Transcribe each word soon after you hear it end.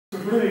So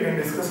today we can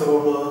discuss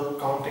about the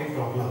counting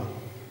problem.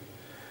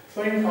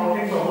 So in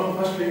counting problem,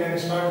 first we can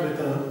start with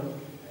the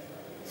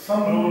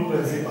sum rule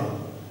principle.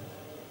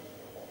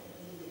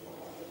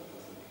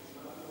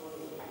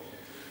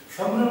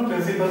 Sum rule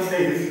principle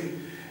says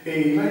a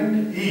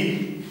event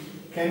E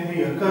can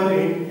be occur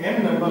in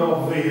n number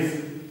of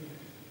ways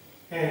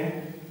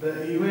and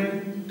the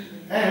event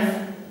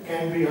F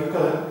can be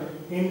occur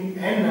in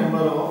n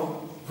number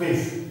of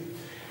ways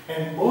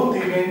and both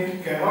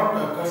events cannot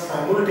occur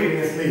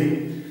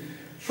simultaneously.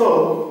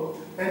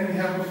 So then we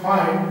have to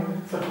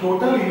find the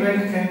total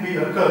event can be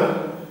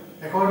occur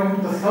according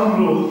to the sum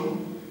rule.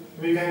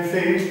 We can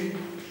say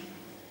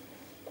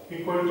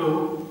equal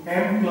to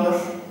m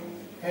plus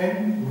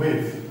n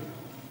ways.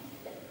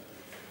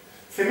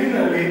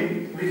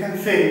 Similarly, we can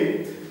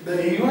say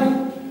the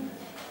event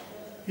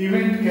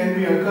can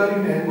be occur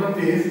in n1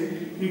 ways,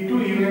 E2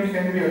 event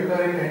can be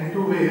occur in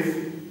n2 ways,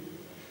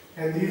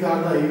 and these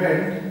are the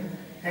event,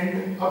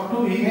 and up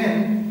to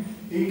En,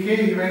 Ek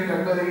event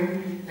occur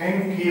in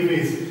nk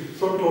ways.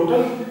 So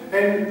total,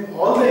 and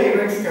all the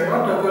events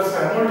cannot occur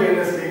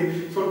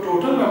simultaneously. So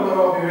total number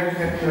of events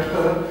can be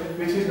occur,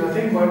 which is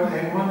nothing but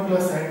n1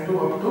 plus n2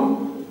 up to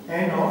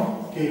n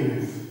of k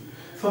ways.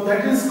 So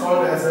that is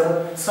called as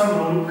a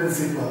sum rule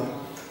principle.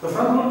 The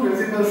sum rule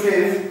principle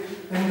says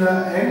in the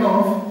n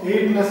of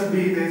a plus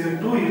b there is a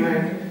 2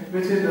 event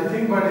which is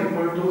nothing but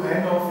equal to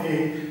n of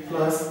a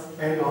plus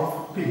n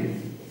of b.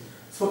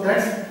 So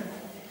that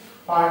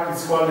part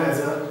is called as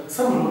a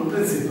sum rule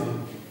principle.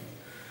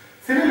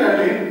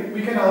 Similarly,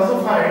 we can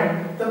also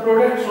find the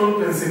product rule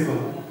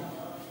principle.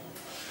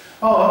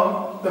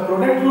 Or the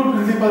product rule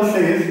principle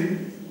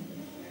says,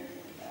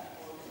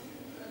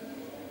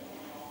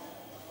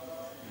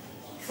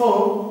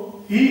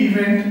 so E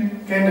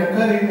event can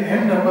occur in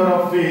n number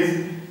of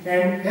ways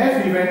and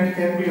F event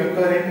can be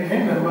occur in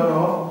n number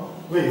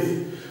of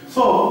ways.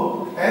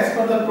 So as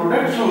per the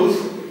product rules,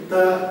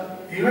 the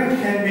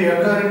event can be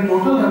occur in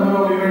total number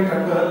of event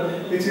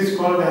occur, which is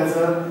called as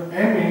a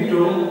m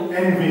into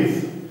n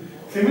ways.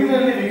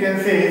 Similarly, we can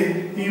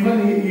say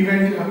even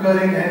event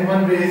occur in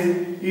n1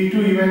 ways, E2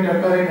 event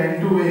occur in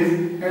n2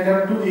 ways, and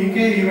up to Ek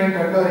event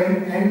occur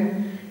in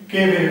nk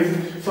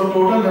ways. So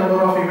total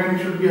number of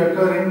events should be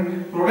occur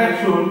in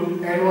product rule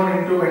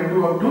n1 into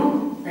n2 up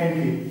to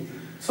nk.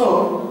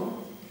 So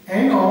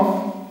n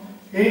of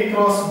A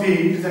cross B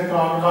is a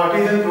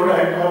Cartesian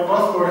product or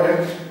cross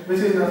product, which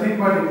is nothing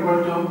but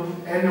equal to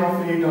n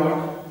of A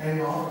dot n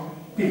of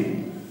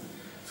B.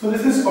 So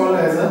this is called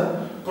as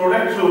a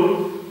product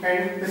rule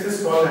and this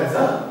is called as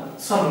a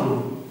sum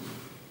rule.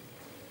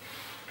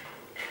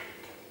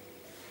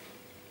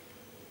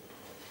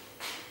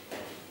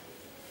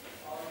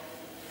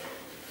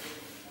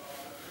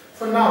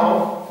 So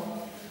now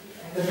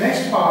the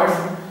next part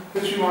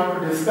which we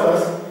want to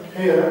discuss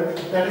here,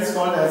 that is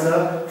called as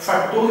a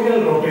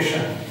factorial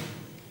notation.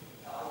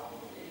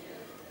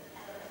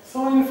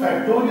 So in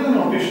factorial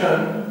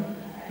notation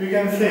we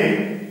can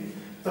say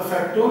the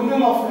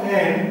factorial of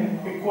n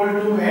equal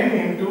to n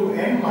into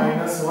n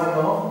minus 1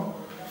 of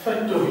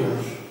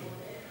factorial.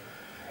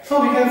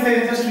 So we can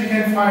say we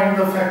can find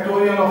the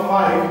factorial of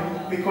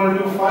 5 equal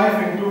to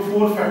 5 into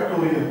 4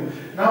 factorial.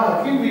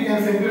 Now again we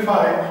can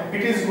simplify,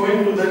 it is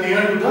going to the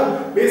near to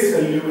the base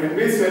value and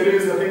base value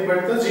is nothing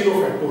but the 0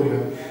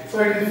 factorial. So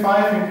it is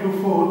 5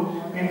 into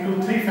 4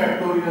 into 3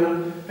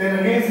 factorial, then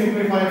again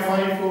simplify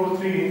 5, 4,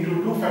 3 into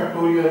 2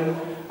 factorial,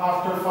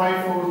 after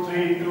 5, 4,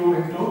 3, 2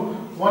 into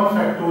 1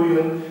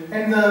 factorial,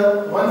 and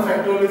the 1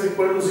 factorial is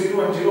equal to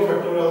 0 and 0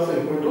 factorial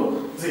also equal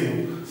to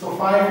 0. So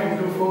 5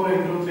 into 4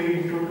 into 3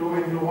 into 2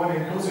 into 1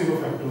 into 0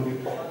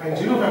 factorial, and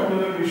 0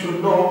 factorial we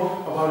should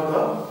know about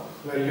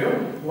the value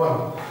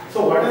 1.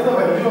 So what is the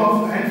value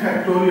of n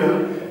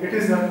factorial? It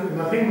is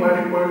nothing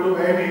but equal to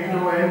n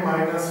into n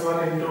minus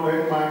 1 into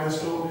n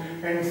minus 2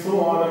 and so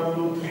on up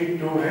to 3,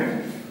 2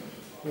 and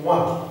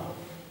 1.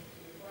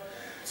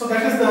 So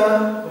that is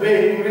the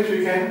way in which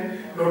we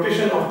can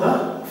notation of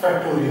the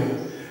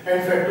factorial.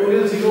 And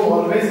factorial 0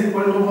 always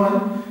equal to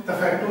 1. The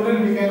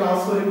factorial we can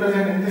also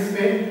represent in this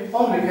way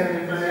or we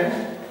can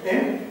represent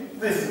in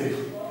this way.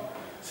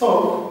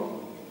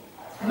 So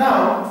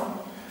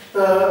now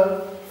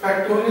the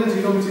factorial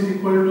 0 which is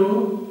equal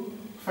to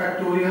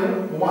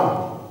factorial 1,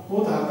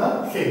 both are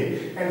the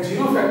same, and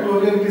 0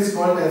 factorial is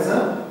called as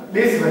a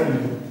base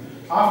value.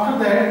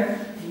 After that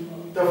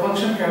the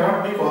function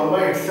cannot be called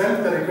by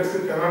itself, the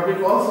recursive cannot be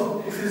called,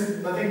 so this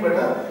is nothing but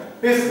a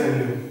base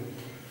value.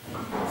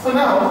 So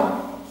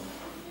now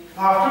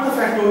after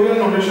the factorial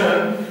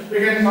notation we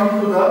can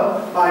come to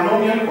the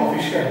binomial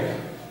coefficient.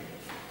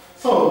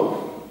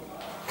 So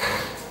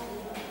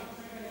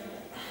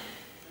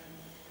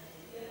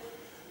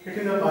it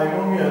is a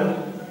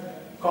binomial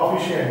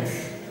coefficient.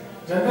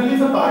 Generally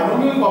the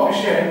binomial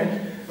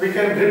coefficient we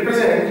can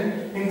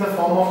represent in the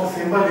form of the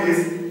symbol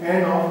is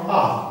n of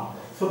r.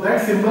 So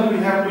that symbol we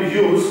have to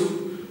use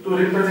to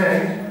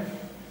represent,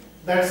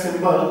 that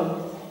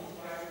symbol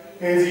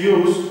is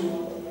used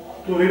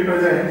to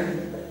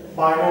represent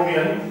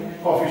binomial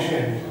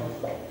coefficient.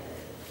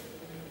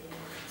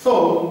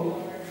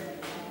 So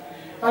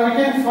and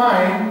we can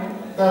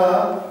find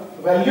the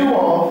value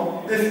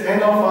of this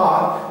n of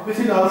r, which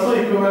is also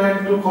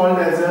equivalent to called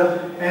as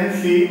a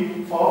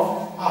NC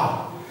of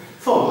r.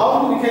 So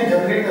how we can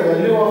generate the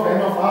value of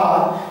n of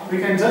r? We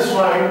can just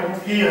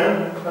write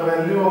here the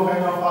value of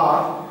n of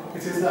r,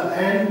 which is the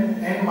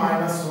n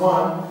minus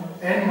 1,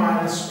 n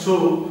minus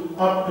 2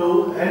 up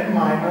to n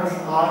minus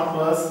r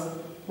plus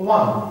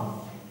 1.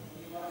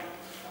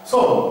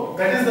 So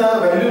that is the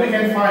value we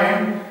can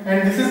find,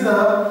 and this is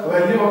the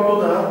value up to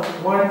the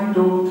 1,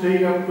 2,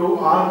 3 up to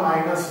r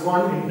minus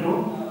 1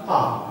 into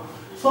r.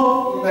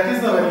 So that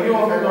is the value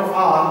of n of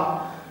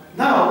r.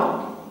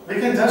 Now we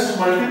can just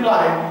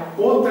multiply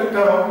both the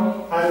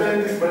term,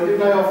 either this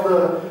multiply of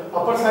the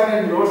upper side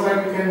and lower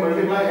side, we can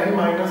multiply n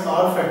minus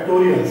r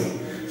factorials.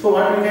 So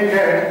what we can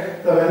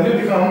get, the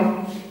value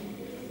become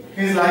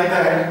is like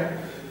that.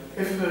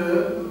 If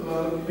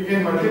we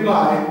can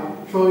multiply,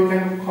 so we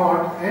can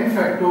count n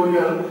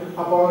factorial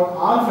upon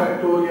r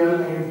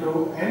factorial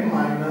into n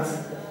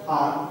minus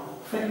r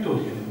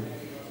factorial.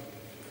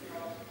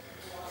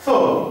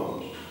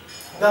 So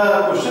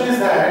the question is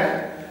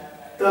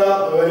that the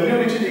value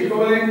which is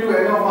equivalent to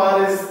n of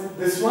r is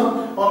this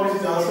one, or which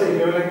is also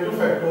equivalent to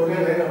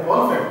factorial n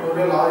upon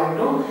factorial r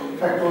into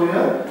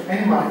factorial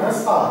n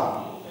minus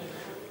r.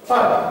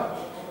 But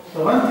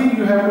the one thing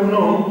you have to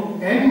know,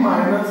 n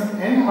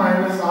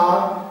minus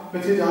r,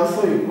 which is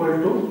also equal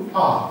to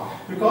r,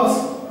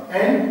 because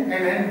n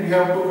and n we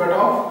have to cut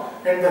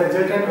off, and the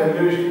resultant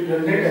value is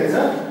generated as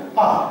a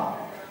r.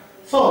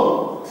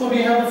 So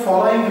we have the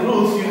following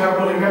rules you have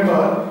to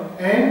remember.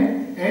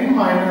 n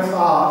minus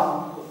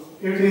r,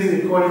 it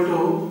is equal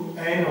to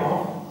n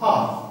of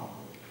r.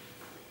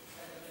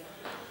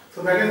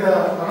 So that is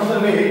the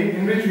another way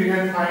in which we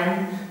can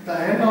find the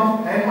n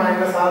of n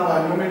minus r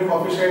binomial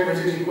coefficient,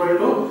 which is equal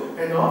to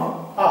n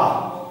of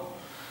r.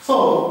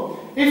 So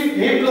if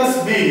a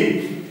plus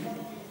b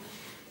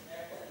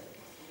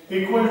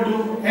equal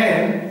to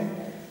n,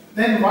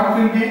 then what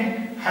will be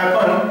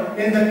happen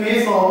in the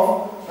case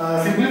of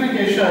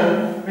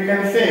simplification? We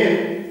can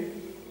say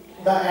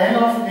the n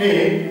of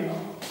a,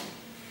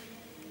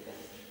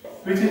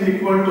 which is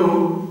equal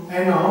to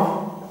n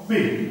of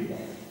b.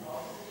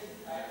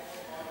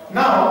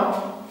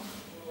 Now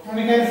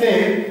we can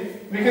say,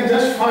 we can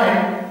just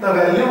find the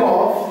value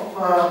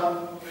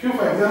of few.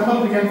 For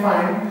example, we can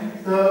find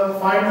the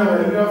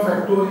value of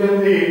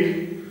factorial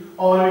 8,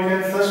 or we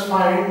can just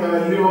find the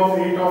value of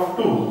 8 of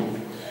 2.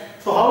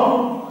 So how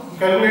to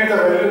calculate the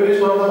value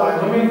based on the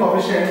binomial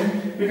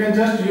coefficient? We can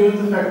just use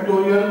the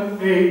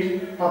factorial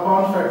 8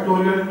 upon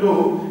factorial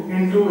 2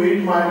 into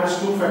 8 minus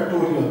 2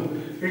 factorial.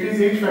 It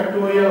is 8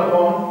 factorial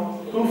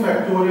upon 2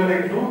 factorial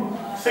into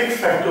 6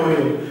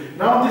 factorial.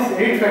 Now this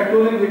 8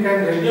 factorial we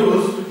can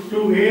reduce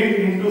to 8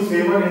 into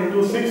 7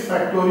 into 6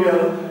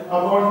 factorial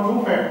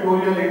upon 2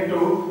 factorial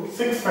into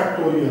 6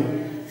 factorial.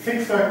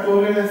 6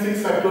 factorial and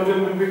 6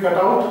 factorial will be cut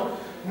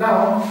out.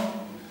 Now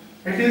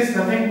it is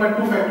nothing but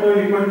 2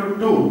 factorial equal to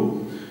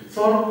 2.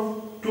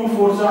 So 2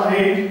 4s are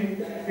 8,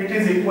 it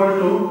is equal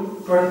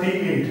to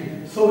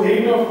 28. So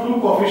 8 of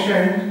 2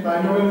 coefficient,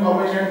 binomial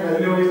coefficient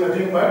value is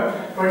nothing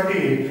but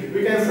 28.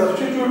 We can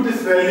substitute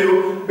this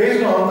value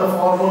based on the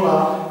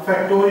formula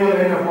factorial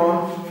n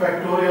upon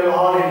factorial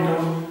r into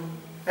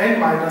n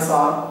minus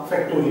r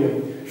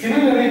factorial.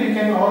 Similarly, we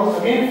can also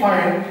again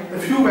find the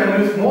few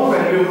values, more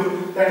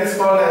values, that is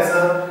called as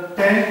a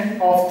 10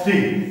 of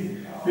 3.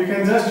 We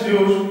can just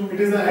use, it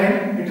is the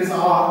n, it is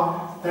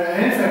r, the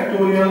n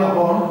factorial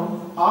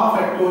upon r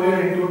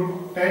factorial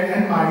into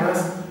 10n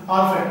minus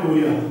r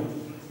factorial.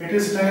 It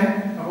is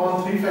 10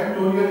 upon 3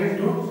 factorial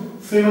into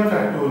 7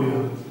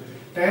 factorial.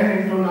 10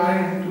 into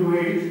 9 into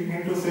 8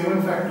 into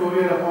 7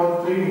 factorial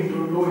upon 3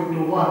 into 2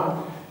 into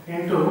 1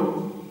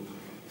 into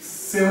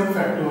 7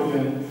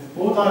 factorial.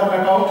 Both are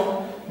cut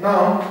out.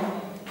 Now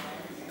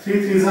 3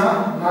 3s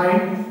are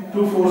 9, 2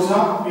 4s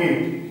are 8.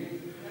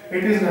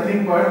 It is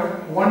nothing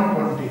but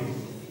 120.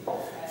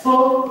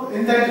 So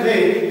in that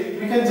way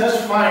we can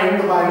just find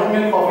the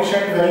binomial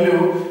coefficient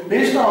value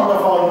based on the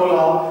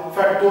formula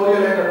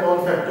factorial n upon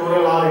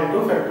factorial r into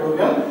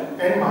factorial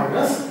n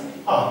minus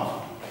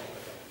r.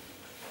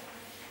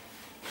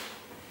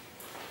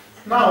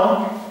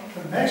 Now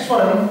the next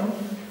one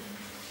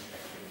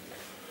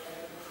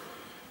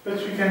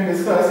which we can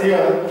discuss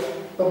here,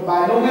 the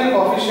binomial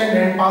coefficient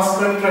and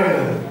Pascal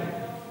triangle.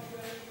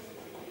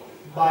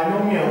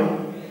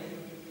 Binomial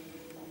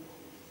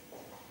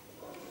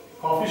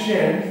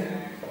coefficient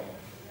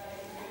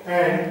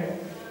and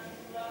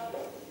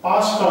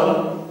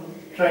Pascal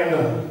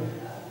triangle.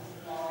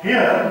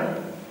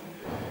 Here,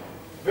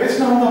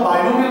 based on the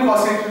binomial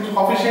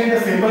coefficient, the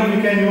symbol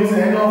we can use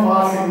n of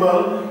r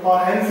symbol or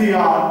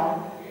NCR,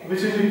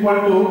 which is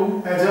equal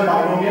to as a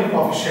binomial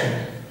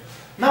coefficient.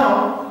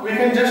 Now we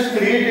can just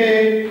create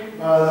a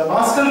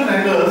Pascal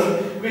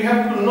triangles. We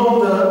have to know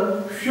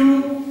the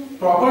few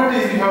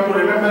properties we have to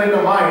remember in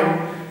the mind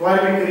while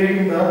we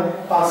creating the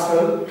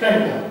Pascal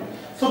triangle.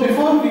 So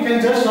before we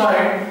can just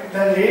write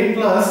that a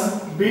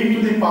plus b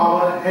to the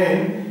power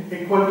n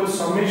equal to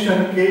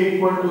summation k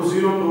equal to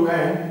 0 to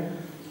n,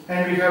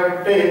 and we have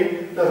to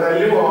take the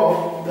value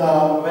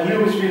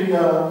between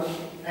the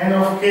n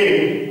of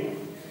k,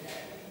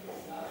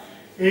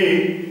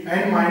 a,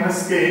 n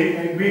minus k,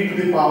 and b to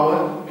the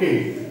power k.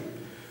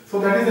 So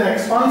that is the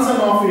expansion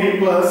of a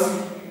plus,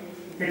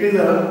 it is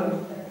a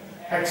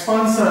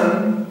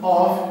expansion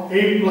of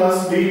a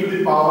plus b to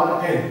the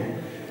power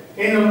n.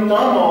 In term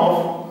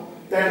of,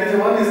 that is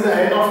one is the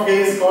n of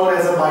k is called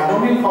as a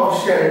binomial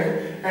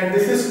coefficient, and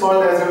this is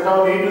called as a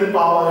term e to the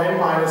power n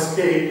minus k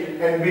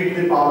and b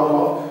to the power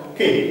of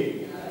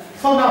k.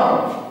 So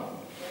now,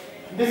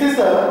 this is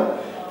the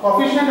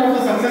coefficient of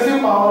the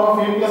successive power of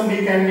a plus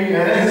b can be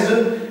arranged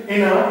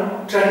in a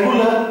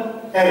triangular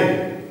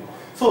array.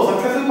 So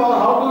successive power,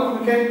 how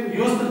we can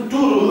use the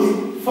two rules.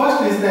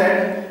 First is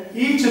that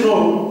each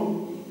row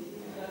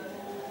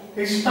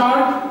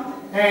start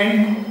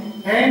and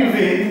end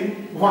with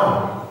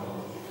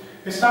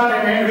 1. Start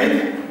and end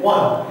with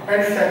 1.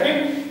 And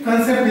second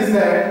concept is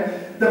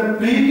that the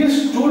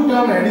previous two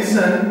term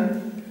addition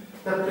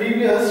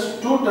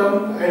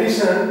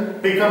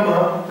become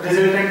a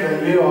resultant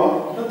value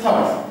of the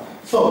third.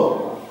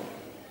 So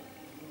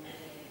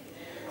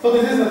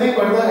this is nothing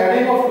but the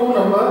adding of two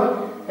number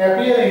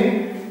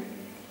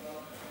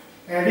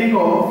adding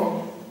of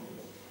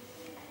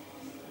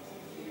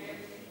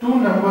two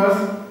numbers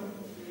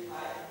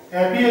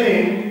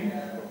appearing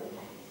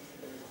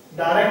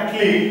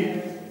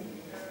directly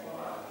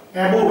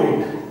above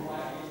it.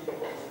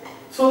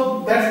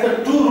 So that's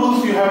the two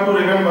rules you have to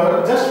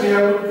remember. Just we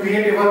have to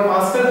create a one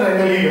Pascal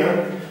triangle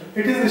here.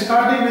 It is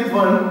starting with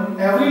 1.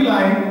 Every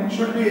line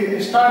should be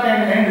start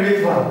and end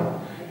with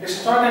 1.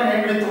 Start and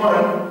end with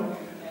 1.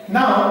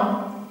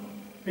 Now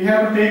we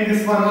have to take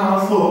this one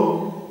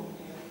also.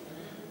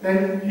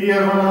 Then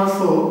here one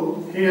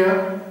also.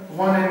 Here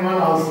 1 and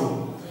 1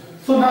 also.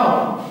 So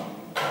now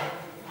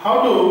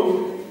how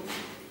to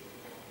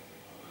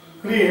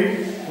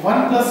create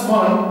 1 plus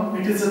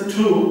 1, it is a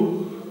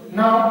 2.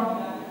 Now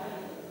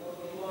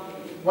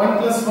 1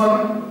 plus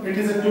 1, it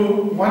is a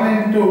 2. 1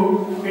 and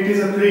 2, it is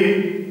a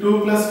 3.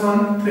 2 plus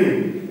 1,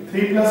 3.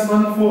 3 plus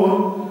 1,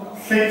 4.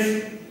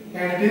 6,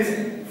 and it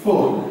is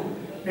 4.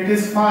 It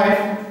is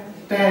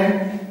 5,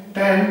 10,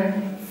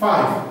 10,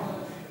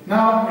 5.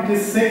 Now it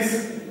is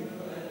 6.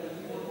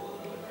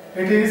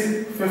 It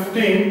is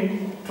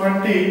 15,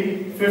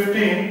 20,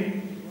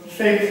 15,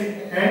 6,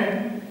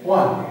 and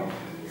 1.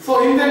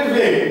 So in that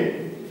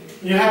way,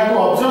 you have to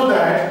observe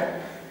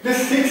that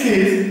this 6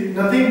 is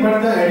nothing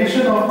but the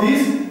addition of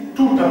these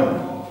two terms.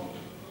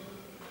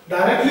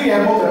 Directly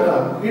above the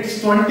term,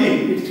 it's 20.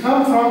 It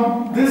comes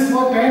from this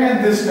one 10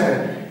 and this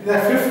 10. The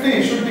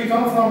 15 should be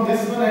come from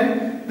this one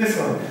and this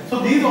one. So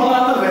these all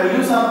are the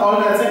values are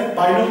called as a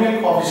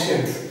binomial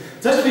coefficients.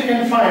 Just we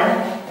can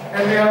find,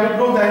 and we have to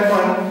prove that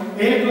one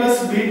a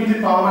plus b to the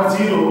power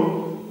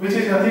 0, which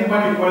is nothing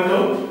but equal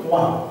to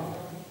 1.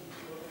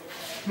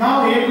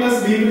 Now a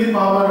plus b to the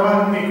power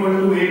 1 equal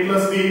to a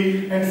plus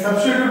b, and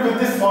substitute with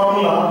this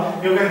formula,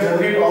 you can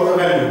generate all the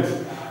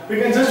values. We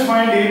can just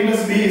find a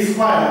plus b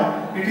square.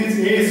 It is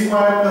a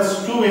square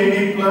plus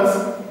 2ab plus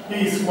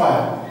b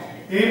square.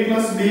 A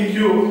plus b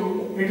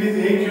cube, it is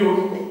a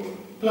cube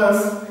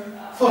plus.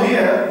 So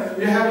here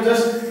we have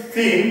just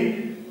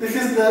seen this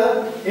is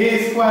the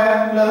a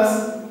square plus,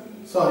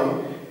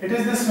 sorry, it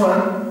is this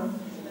one.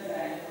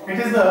 It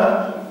is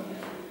the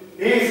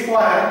a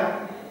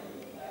square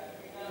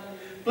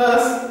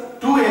plus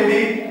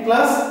 2ab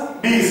plus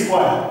b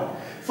square.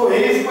 So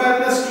a square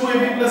plus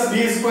 2ab plus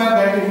b square,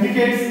 that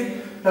indicates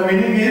the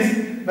meaning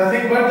is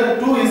nothing but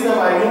the 2 is the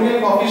binomial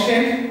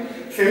coefficient.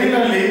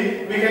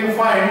 Similarly, we can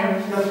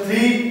find the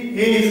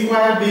 3a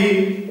square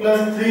b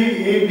plus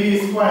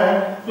 3ab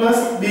square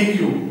plus b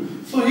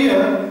cube. So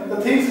here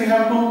the things we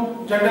have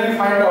to generally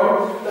find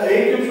out. The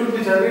a cube should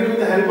be generated with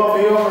the help of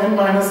a of n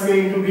minus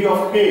k into b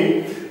of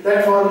k.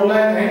 That formula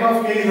n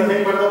of k is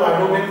nothing but the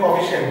binomial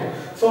coefficient.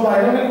 So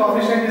binomial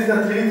coefficient is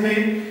the 3,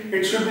 3.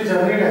 It should be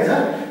generated as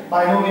a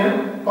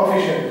binomial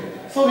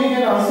coefficient. So we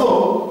can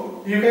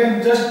also, you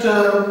can just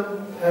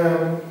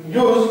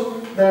use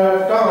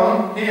the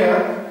term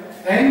here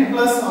n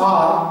plus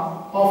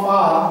r of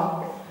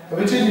r,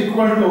 which is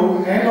equal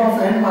to n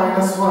of n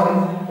minus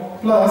 1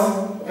 plus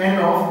n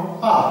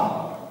of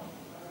r.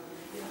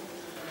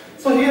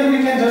 So here we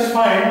can just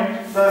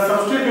find the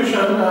substitution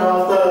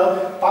of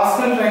the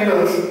Pascal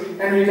triangles,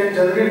 and we can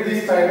generate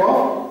this type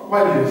of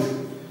values.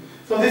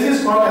 So this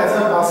is called as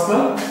a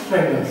Pascal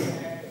triangles.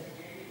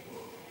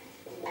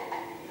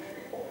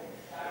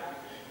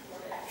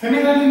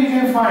 Similarly, we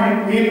can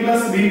find a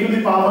plus b to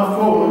the power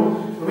 4,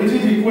 which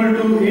is equal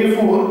to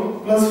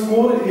a4 plus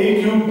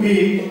 4a cube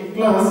b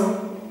plus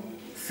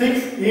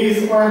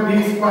 6a square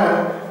b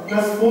square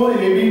plus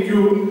 4ab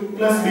cube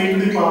plus b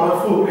to the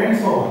power 4, and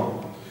so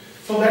on.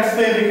 So that's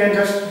where we can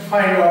just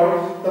find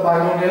out the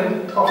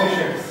binomial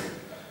coefficients.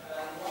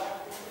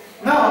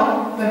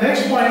 Now, the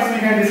next points we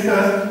can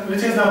discuss,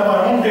 which is the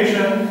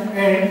permutation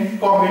and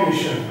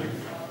combination.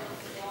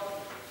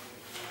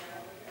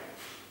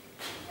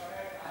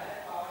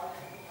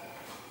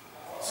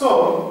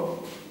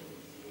 So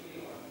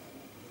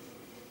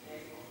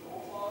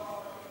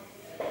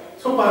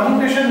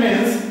permutation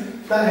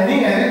means the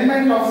any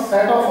arrangement of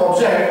set of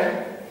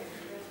object,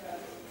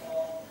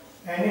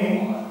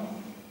 any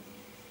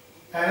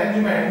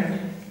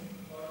arrangement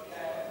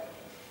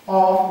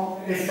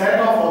of a set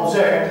of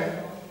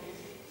object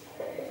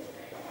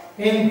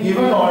in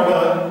given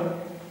order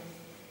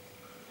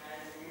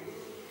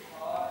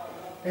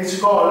is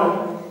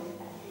called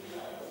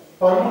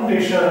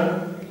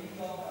permutation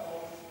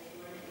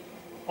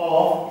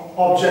of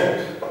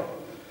object.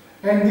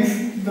 And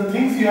the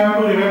things you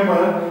have to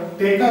remember,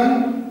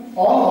 taken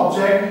all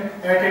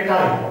object at a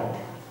time.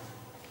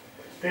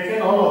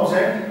 Taken all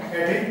object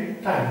at a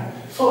time.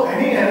 So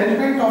any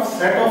arrangement of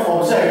set of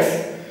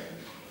objects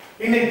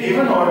in a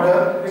given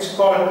order is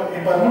called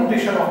a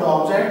permutation of the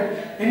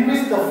object, in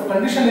which the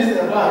condition is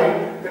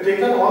applied, they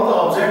taken all the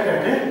object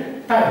at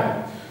a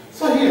time.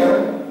 So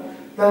here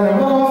the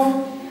number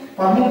of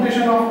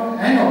permutation of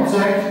an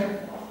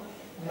object,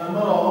 number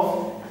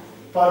of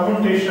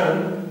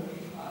permutation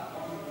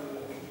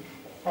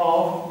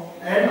of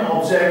an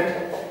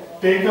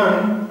object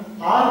taken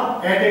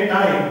are at a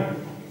time,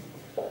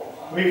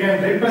 we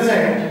can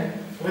represent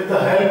with the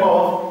help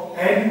of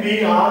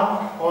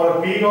NPR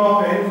or P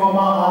of n comma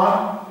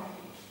r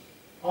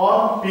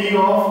or P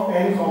of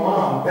n comma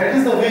r. That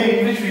is the way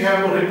in which we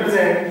have to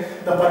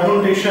represent the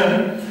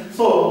permutation.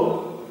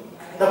 So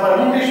the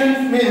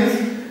permutation means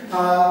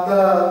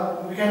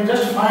we can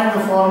just find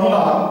the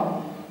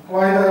formula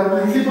by the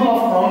principle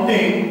of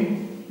counting.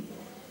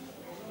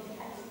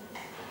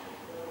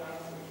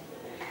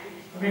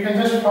 We can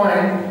just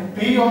find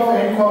P of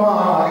n comma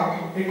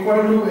r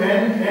equal to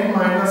n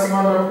minus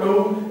 1 up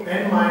to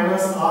n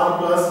minus r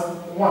plus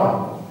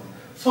 1.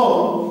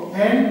 So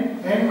n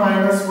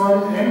minus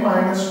 1, n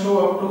minus 2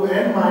 up to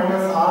n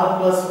minus r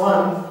plus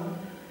 1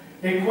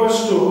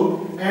 equals to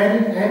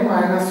n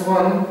minus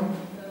 1,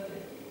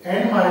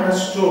 n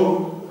minus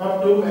 2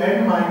 up to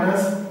n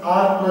minus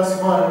r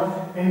plus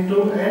 1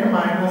 into n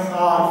minus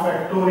r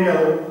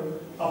factorial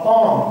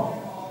upon,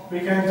 we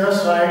can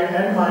just write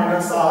n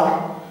minus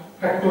r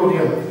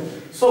factorial.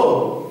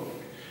 So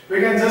we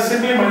can just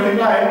simply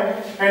multiply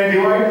and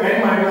divide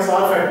n minus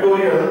r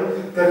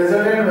factorial. The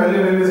resultant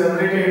value will be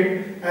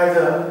generated as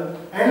a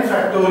n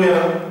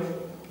factorial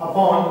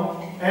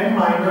upon n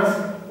minus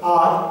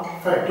r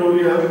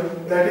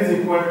factorial, that is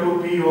equal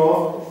to P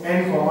of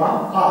n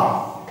comma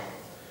r.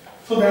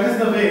 So that is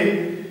the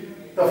way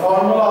the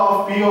formula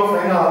of P of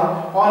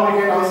nr, or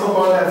we can also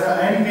call it as a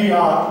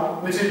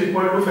NPR, which is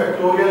equal to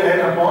factorial n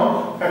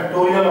upon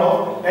factorial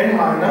of n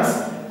minus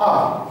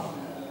r.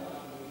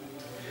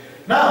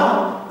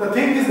 Now the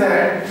thing is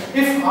that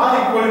if r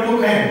equal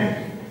to n,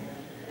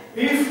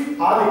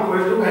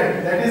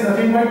 that is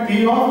nothing but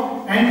P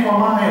of n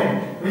comma n,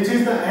 which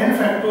is the n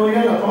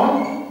factorial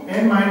upon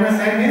n minus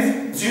n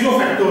is 0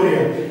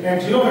 factorial,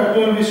 and 0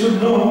 factorial we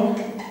should know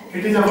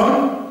it is a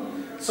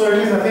 1. So it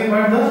is nothing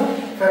but the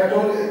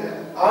factorial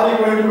r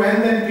equal to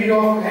n, then P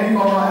of n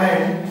comma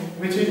n,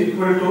 which is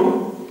equal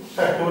to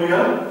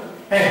factorial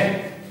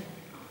n.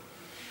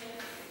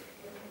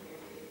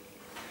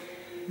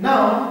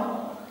 Now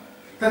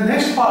the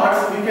next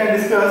parts we can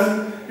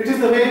discuss. It is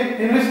the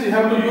way in which we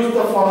have to use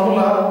the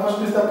formula.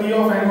 First is the P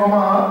of n comma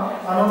r.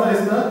 Another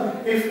is the,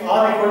 if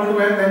r equal to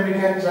n, then we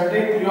can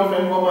generate P of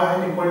n comma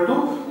n equal to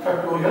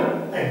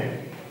factorial n.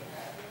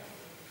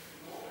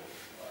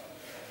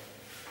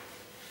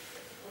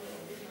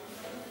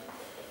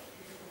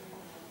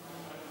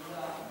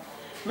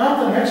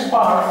 Now the next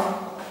part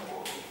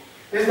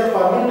is the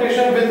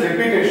permutation with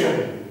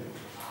repetition.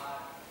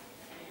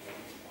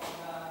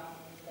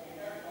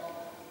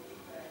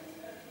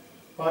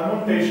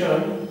 Permutation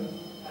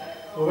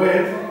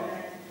with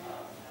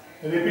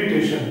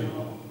repetition.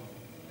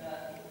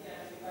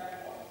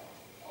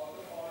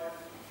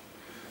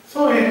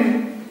 So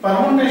in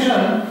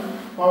permutation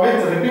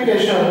with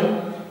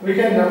repetition, we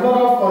can number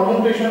of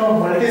permutation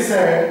of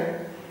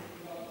multiset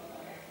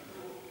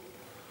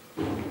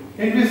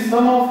in which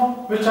some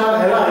of which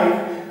are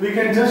alike, we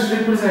can just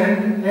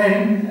represent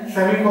n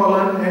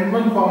semicolon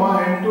n1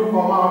 comma n2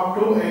 comma up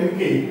to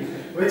nk,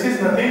 which is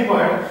nothing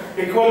but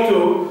equal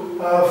to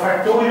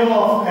factorial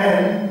of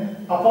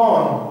n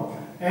upon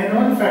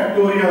n1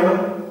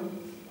 factorial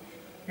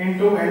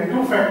into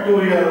n2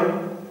 factorial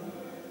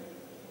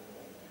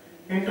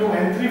into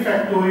n3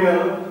 factorial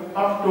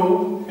up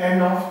to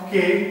n of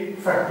k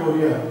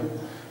factorial.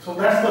 So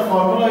that's the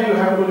formula you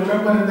have to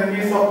remember in the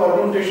case of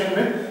permutation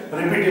with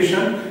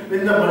repetition.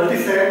 In the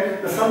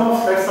multiset, the sum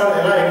of sets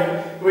are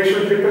alike. We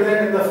should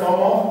represent in the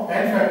form of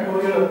n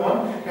factorial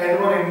upon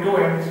n1 into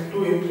n2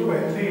 into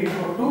n3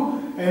 into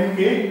nk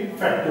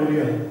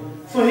factorial.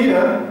 So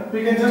here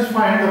we can just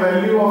find the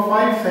value of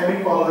 5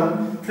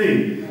 semicolon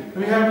 3.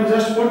 We have to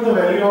just put the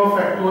value of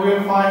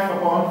factorial 5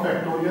 upon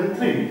factorial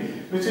 3,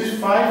 which is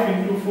 5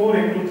 into 4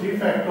 into 3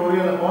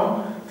 factorial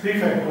upon 3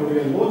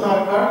 factorial. Both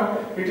are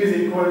cut, it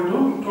is equal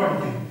to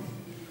 20.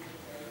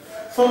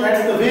 So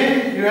that's the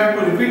way you have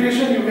to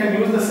repetition. You can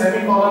use the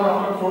semicolon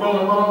after total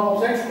number of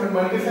objects with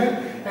multiset,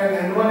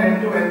 and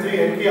n1, n2, n3,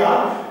 nk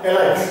are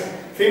alike,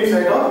 same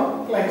set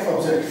of like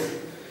objects.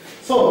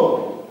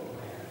 So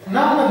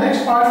Now the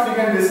next part we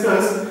can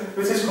discuss,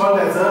 which is called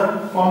as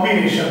a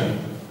combination.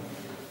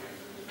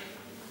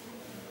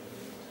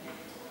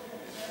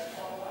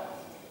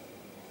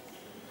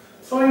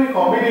 So in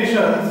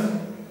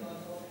combinations,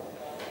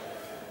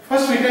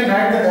 first we can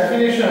write the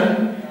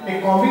definition.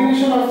 A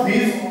combination of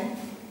these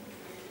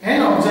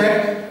n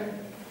object,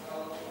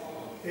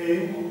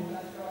 a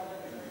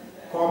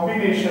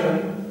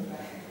combination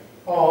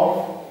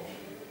of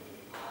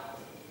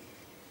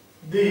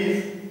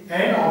these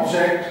n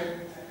object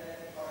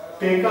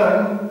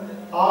taken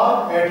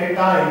R at a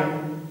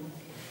time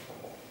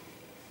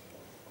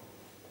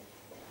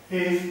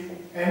is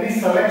any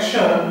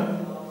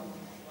selection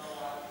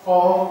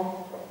of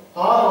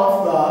R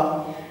of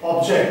the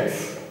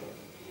objects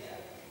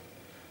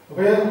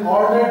where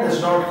order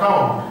does not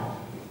count,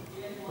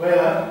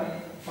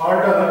 where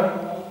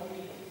order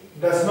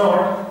does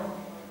not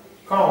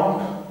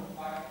count.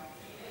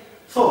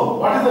 So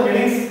what is the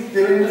meaning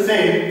they will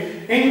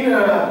say? In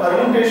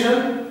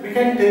permutation we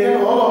can take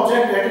all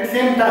objects at the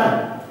same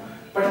time,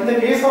 but in the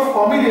case of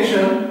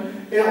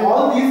combination,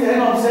 all these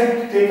n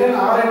objects taken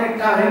are at a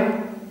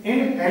time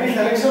in any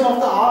selection of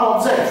the R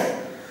objects.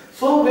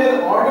 So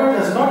where order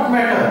does not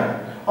matter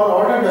or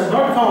order does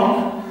not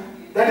count,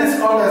 that is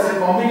called as a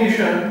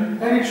combination,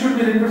 and it should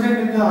be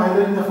represented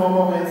either in the form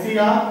of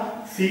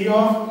NCR, C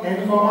of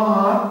n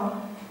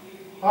comma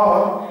R,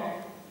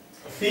 or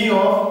C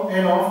of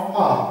n of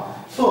R.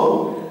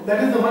 So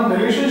that is the one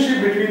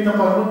relationship between the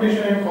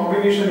permutation and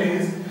combination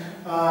is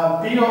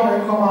P of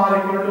n comma R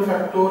equal to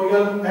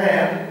factorial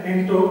n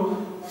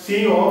into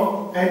C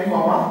of n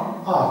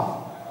comma R.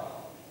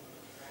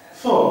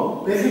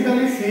 So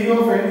basically C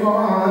of n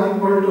comma R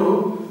equal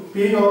to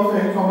P of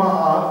n comma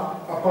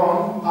R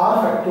upon R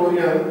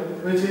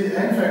factorial, which is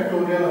n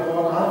factorial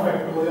upon R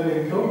factorial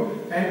into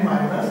n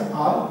minus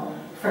R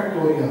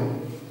factorial.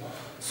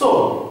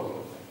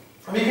 So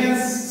we can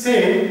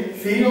say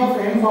C of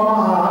n comma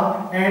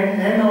R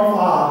and n of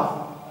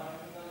R,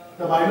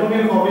 the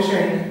binomial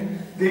coefficient,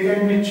 they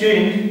can be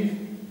changed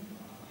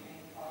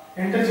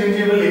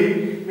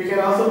interchangeably. We can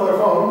also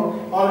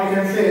perform, or we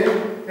can say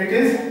it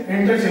is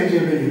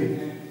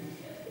interchangeably.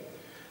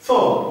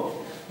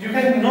 So you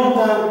can know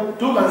the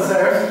two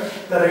concepts.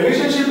 The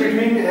relationship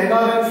between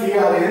NR and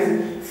CR is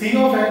C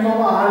of n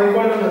comma R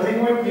equal to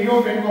nothing but P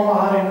of n comma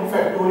R into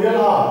factorial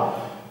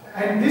R.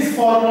 And this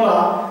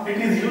formula, it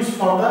is used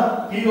for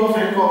the P of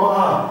n comma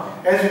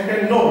R. As you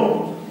can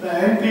know, the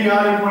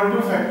NPR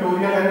equal to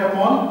factorial n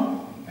upon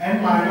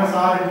n minus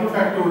R into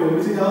factorial,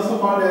 which is also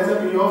called as a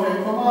P of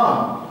n comma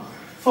R.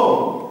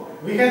 So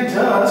we can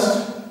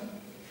just,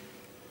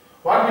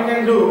 what we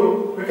can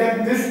do, we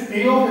can this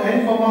P of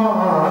n comma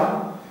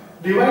R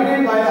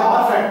divided by the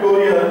R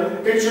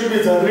factorial, it should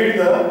be generate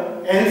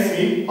the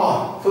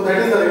NCR. So that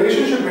is the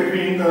relationship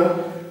between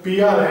the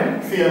PR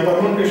and CR,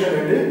 permutation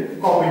and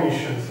the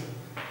combinations.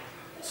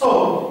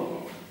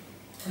 So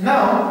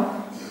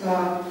now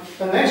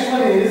the next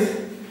one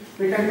is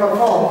we can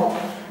perform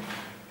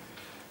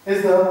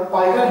is the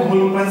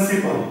Eigen-Hall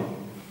principle.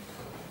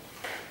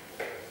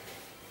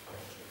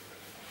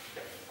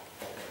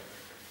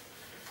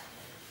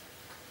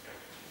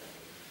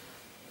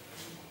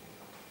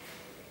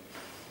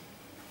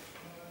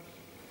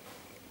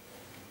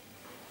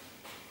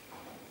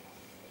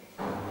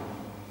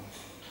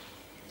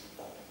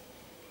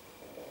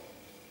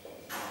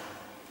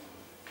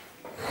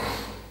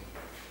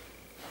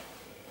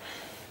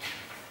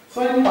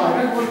 So in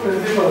Eigen-Hall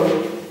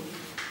principle,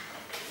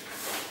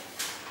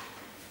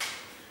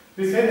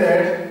 we say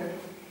that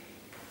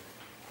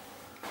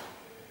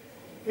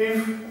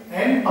if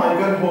n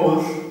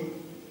eigenholes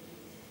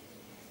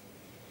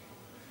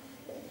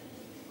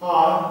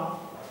are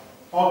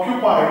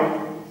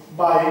occupied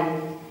by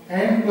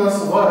n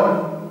plus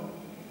 1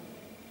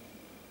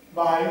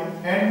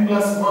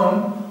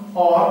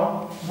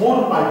 or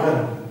more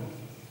eigen,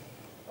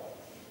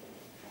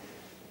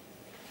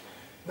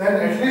 then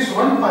at least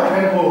one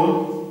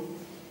eigenhole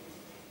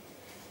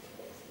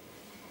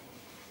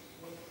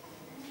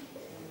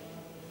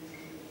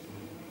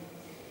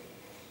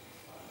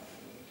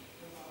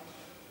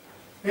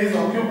is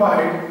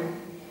occupied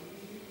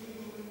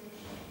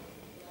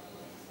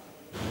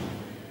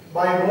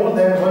by more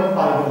than one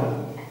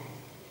eigen.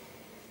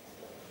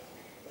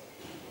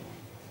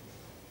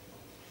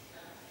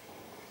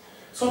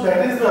 So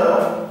that is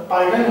the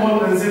Eigen-Hall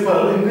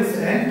principle. In this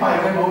n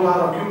eigenhole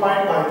are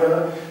occupied by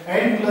the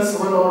n plus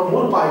 1 or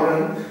more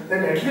eigen,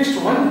 then at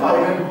least one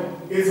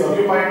eigen is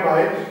occupied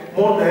by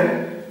more than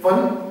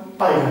one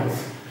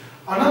eigens.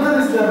 Another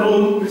is the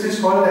rule which is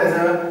called as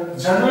a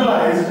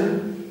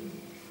generalized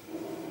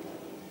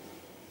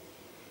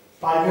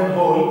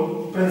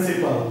Eigen-Hall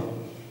principle,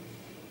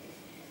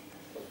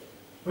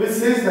 which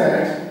says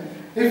that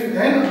if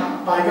n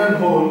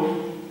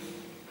eigenhole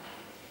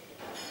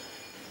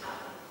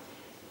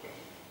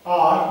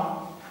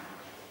are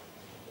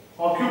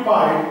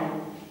occupied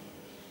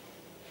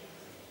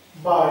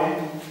by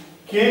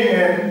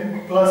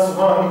kn plus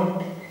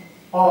 1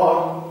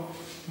 or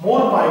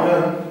more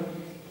eigen,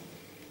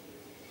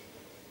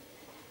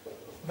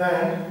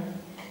 then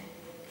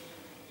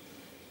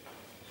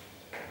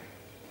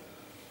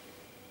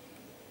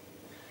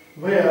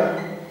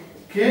where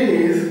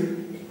k is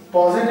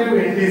positive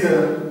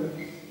integer,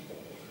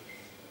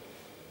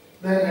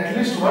 then at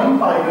least one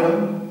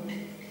polygon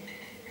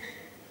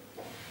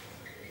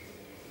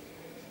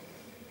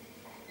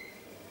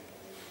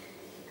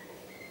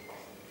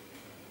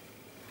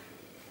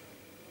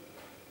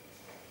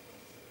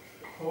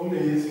hole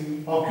is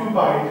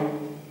occupied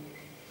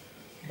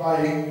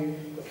by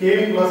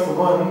k plus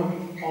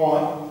 1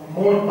 or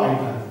more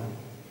polygon.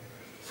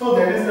 So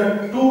that is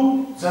the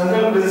two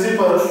general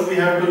principles we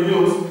have to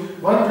use.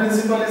 One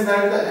principle is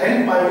that the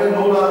n polygon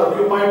hole are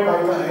occupied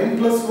by the n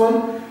plus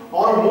 1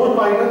 or more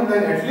polygon,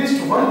 then at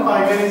least one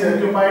polygon is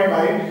occupied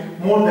by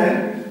more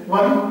than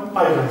one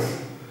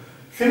polygons.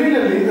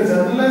 Similarly, the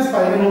generalized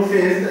polygon hole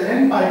says the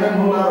n polygon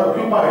hole are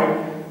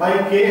occupied by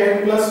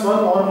kn plus 1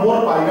 or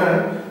more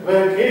polygon,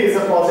 where k is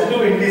a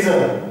positive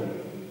integer.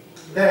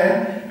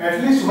 Then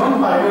at least one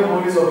polygon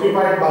hole is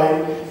occupied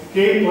by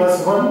k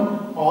plus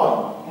 1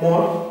 or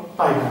more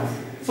polygons.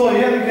 So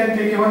here we can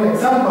take one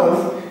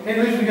example in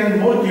which we can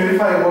more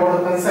clarify about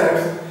the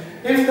concepts.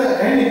 If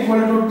the n equal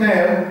to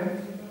 10,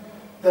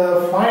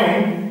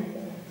 find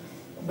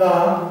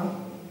the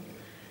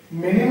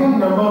minimum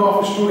number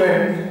of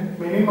students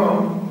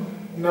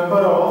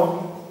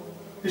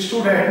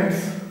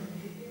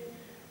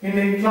in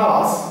a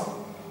class,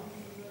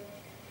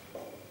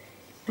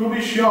 to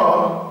be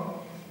sure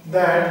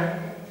that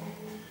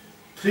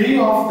 3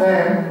 of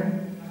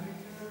them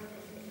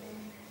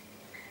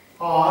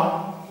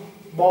are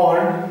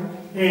born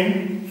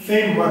in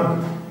same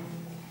month.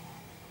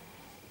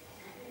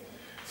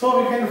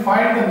 So we can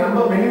find the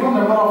minimum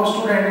number of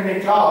students in a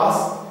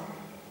class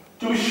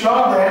to be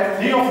sure that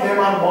 3 of them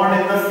are born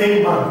in the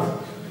same month.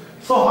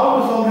 So how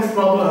to solve this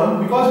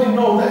problem? Because we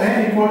know the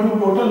n equal to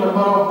total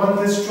number of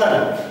months is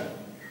 12.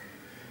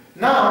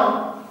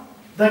 Now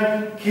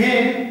the k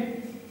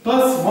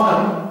plus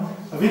 1,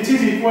 which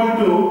is equal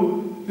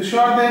to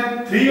sure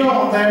that 3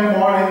 of them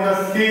born in the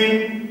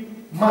same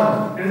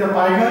month. It is a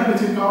polygon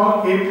which is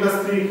called k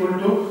plus 3 equal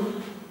to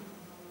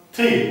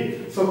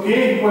 3. So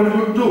k equal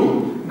to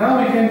 2. Now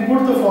we can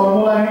put the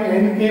formula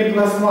in nk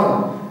plus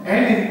 1.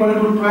 N equal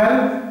to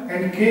 12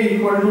 and k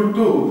equal to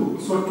 2.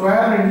 So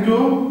 12 into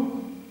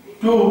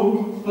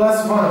 2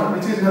 plus 1,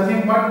 which is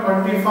nothing but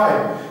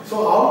 25.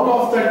 So out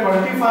of the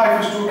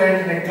 25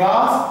 students in a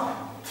class,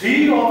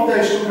 3 of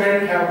the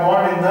students have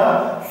born in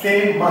the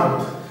same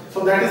month.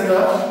 So that is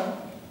the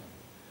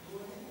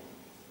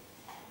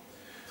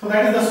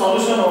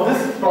solution of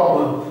this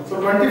problem. So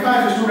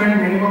 25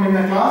 students minimum in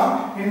the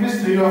class, in which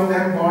 3 of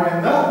them born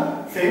in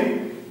the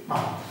same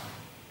month.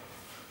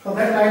 So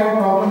that type of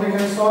problem we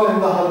can solve in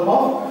the help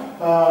of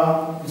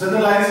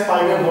generalized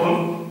polygon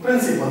hole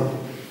principle.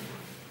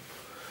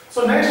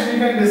 So next we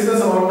can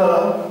discuss about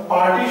the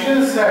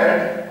partition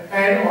set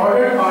and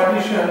ordered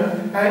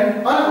partition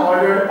and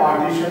unordered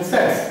partition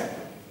sets.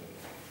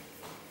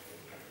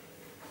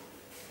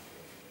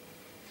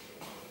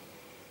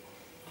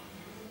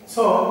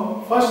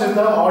 So first is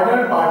the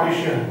ordered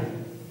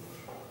partition.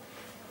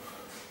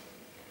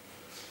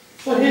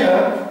 So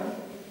here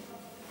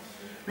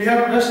we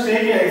have to just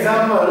take an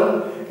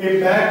example, a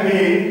bag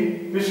A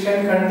which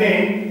can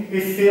contain a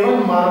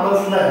 7 marble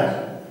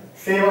slab.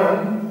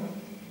 7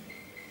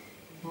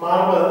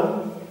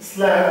 marble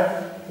slab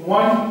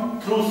 1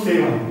 through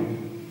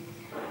 7,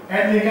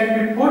 and they can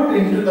be put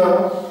into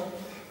the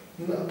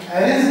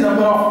arranged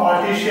number of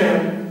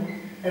partition,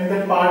 and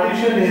the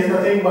partition is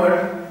nothing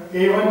but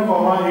A1,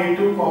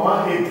 A2,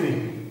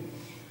 A3.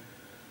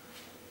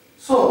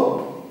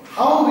 So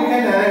how we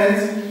can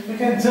arrange? We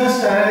can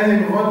just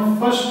arrange in one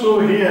first row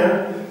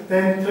here,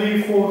 then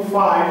 3, 4,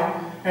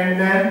 5, and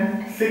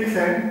then 6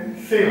 and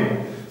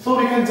 7. So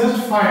we can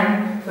just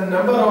find the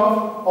number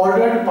of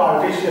ordered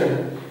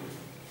partition.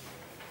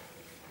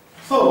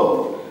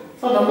 So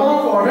number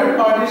of ordered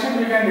partition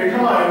we can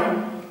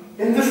determine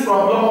in this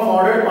problem of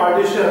ordered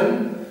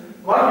partition.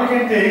 What we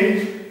can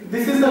take,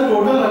 this is the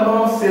total number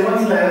of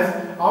 7 slabs.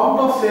 Out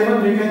of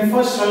 7 we can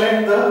first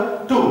select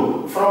the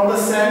 2 from the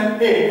cell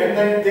A, and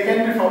then they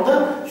can be from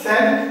the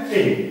cell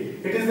A.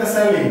 It is the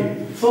cell A.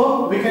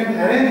 So we can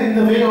arrange in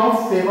the way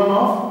of 7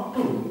 of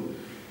 2.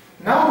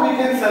 Now we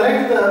can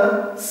select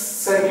the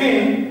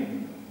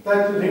second,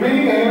 the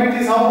remaining element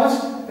is how much?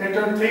 It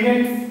is 3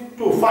 and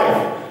 2,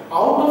 5.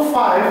 Out of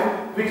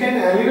 5 we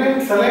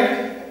can select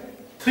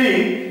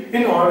 3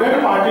 in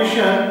ordered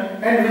partition,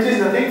 and which is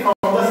nothing from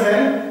the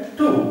cell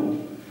 2.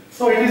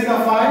 So it is the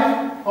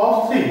 5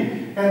 of 3.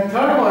 And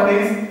third one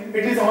is,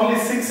 it is only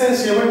 6 and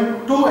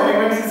 7, 2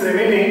 elements is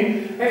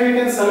remaining, and we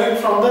can select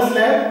from the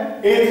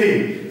slab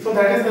A3. So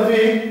that is the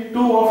way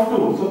 2 of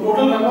 2. So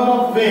total number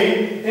of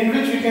way in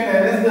which we can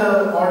arrange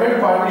the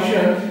ordered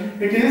partition,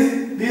 it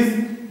is this,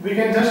 we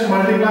can just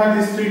multiply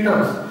these 3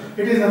 terms.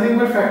 It is nothing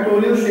but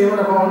factorial 7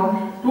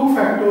 upon 2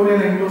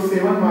 factorial into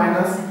 7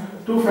 minus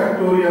 2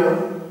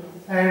 factorial,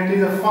 and it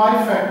is a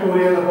 5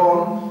 factorial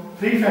upon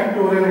 3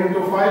 factorial into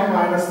 5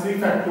 minus 3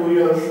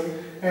 factorials,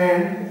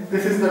 and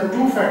this is the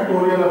 2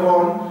 factorial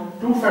upon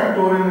 2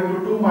 factorial into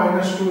 2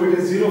 minus 2, it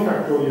is 0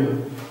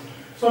 factorial.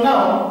 So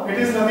now it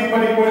is nothing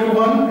but equal to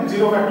 1 and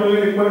 0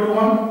 factorial equal to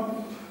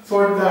 1.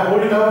 So the whole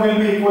term will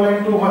be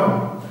equivalent to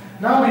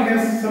 1. Now we can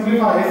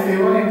simplify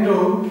 7 into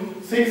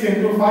 6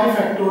 into 5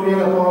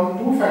 factorial upon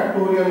 2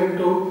 factorial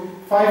into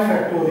 5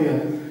 factorial,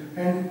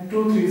 and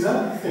 2 3s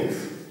are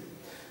 6.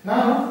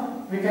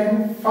 Now we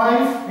can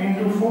 5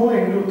 into 4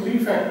 into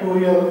 3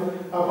 factorial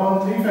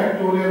upon 3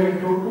 factorial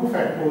into 2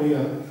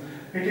 factorial.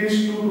 It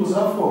is 2 2s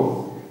are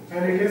 4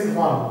 and it is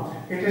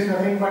 1. It is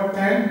nothing but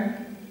 10.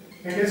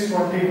 It is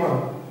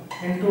 21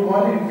 into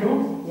 1 into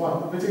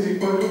 1, which is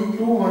equal to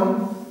 2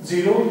 1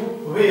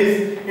 0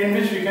 ways in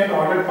which we can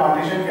ordered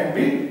partition can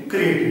be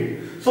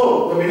created.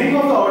 So the meaning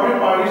of the ordered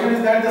partition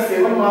is that the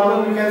 7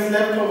 marble we can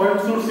select from 1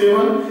 through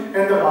 7,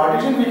 and the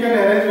partition we can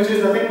arrange, which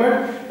is nothing but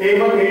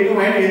A1, A2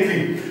 and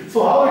A3.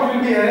 So how it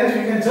will be arranged?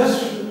 We can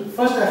just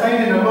first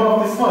assign the number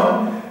of this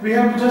one. We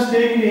have to just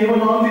take in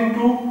A1 only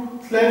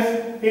 2 slabs,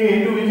 in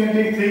A2 we can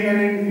take 3,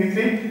 and in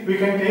A3 we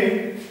can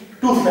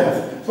take 2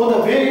 slabs. So the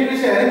way in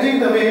which arranging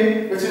the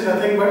way, which is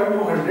nothing but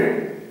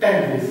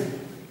 210 ways.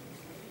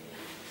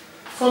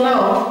 So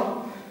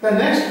now the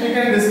next we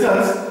can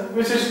discuss,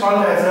 which is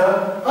called as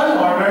a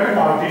unordered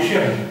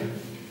partition.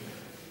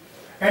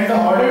 And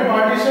the ordered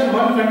partition,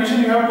 one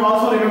condition you have to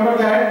also remember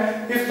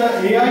that if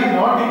the AI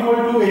not equal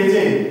to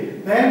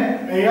AJ,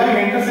 then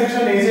AI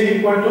intersection AJ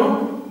equal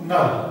to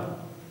null.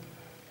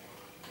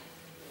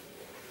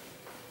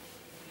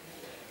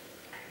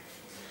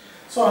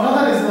 So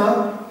another is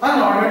the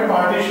unordered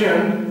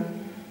partition.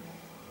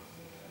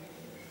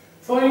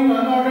 So in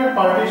unordered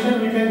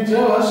partition we can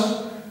just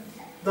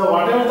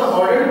whatever the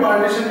ordered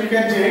partition we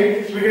can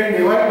take, we can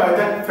divide by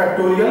the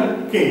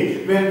factorial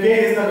k, where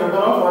k is the number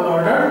of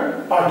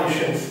unordered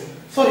partitions.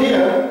 So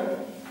here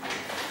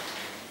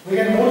we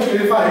can more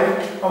clarify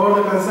about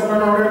the concept of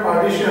unordered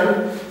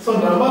partition. So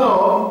number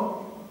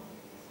of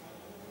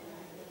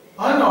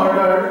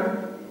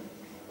unordered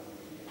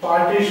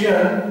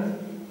partition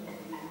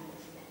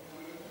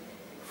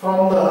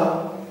from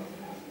the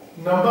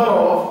number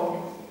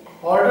of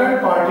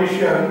ordered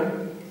partition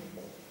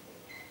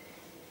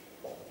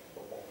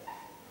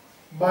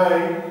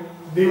by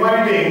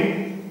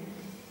dividing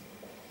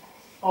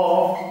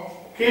of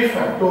k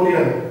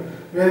factorial,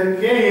 where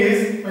k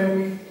is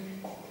when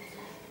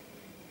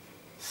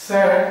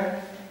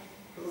set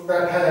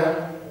that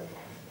have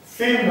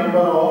same number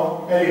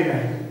of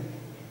elements.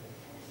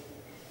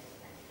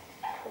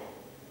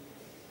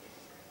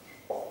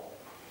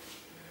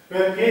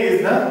 Where k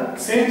is the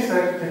same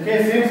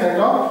set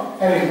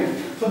of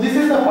elements. So this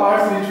is the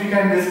parts which we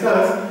can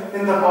discuss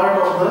in the part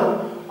of the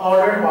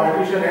ordered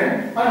partition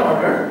and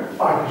unordered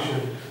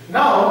partition.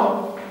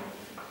 Now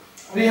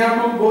we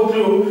have to go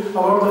through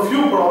about the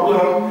few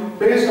problems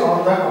based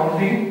on the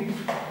counting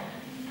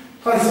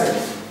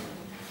concepts.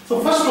 So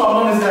first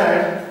problem is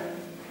that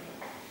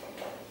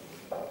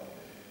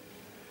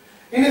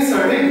in a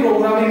certain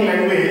programming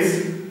language,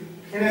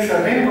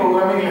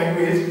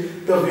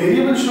 the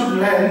variable should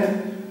length,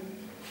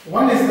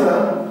 one is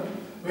the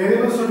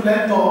variable should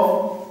length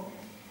of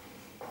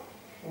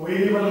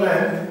variable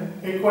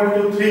length equal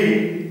to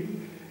 3,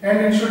 and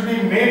it should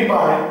be made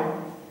by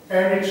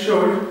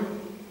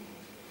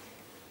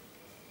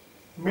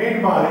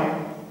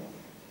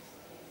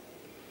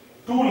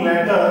two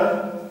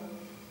letter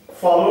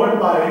followed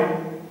by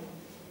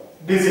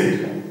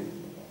digit,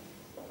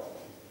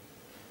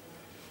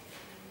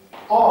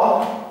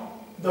 or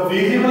the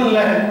variable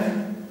length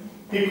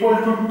equal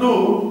to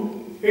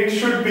 2, it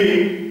should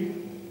be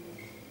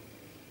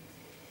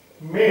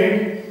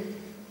made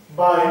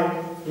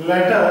by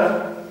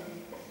letter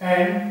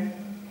and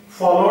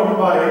followed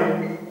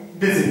by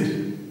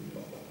digit.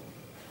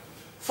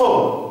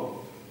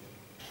 So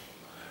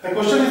the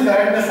question is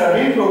that in a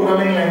certain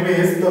programming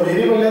language, the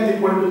variable length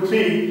equal to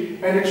 3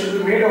 and it should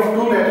be made of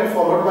 2 letters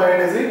followed by a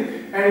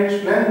digit, and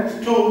its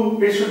length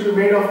 2, it should be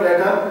made of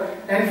letter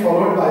and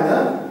followed by the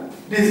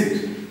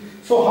digit.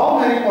 So how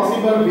many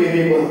possible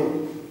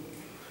variables?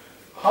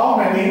 How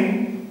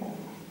many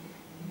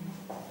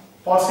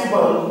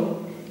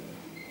possible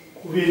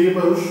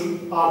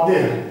variables are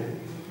there?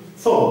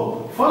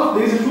 So first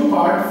there is two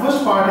parts.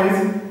 First part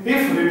is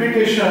if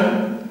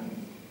repetition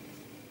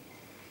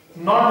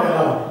not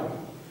allowed.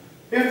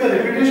 If the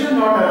repetition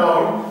not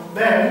allowed,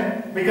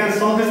 then we can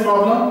solve this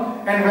problem.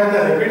 And when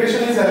the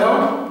repetition is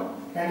allowed,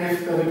 and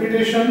if the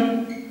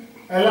repetition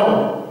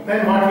allowed,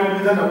 then what will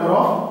be the number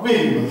of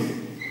variables?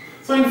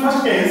 So in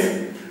first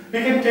case, we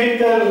can take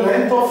the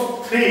length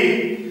of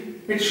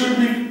 3. It should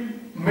be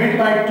made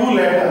by 2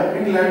 letters.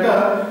 In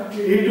letter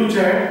A to Z,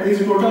 this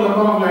total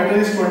number of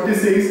letters is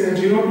 26, and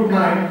 0 to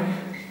 9,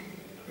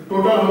 the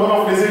total number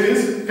of digits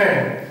is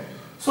 10.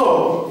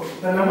 So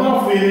the number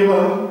of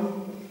variable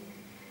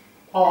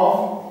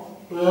of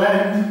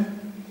length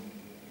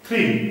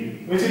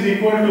 3, which is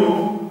equal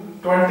to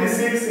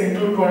 26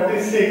 into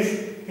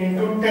 26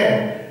 into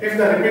 10, if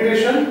the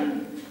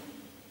repetition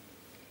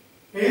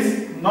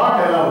is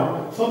not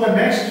allowed. So the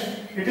next,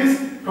 it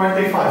is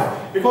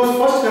 25. Because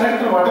first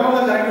character,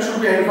 whatever the character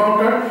should be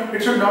encountered,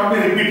 it should not be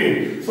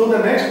repeated. So the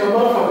next number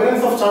of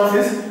occurrence of chance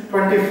is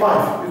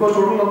 25 because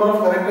total number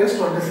of characters is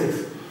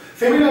 26.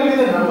 Similarly,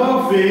 the number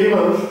of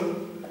variables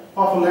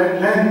of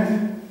length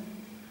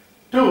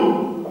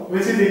 2,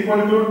 which is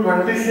equal to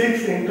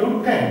 26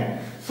 into 10.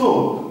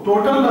 So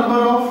total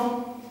number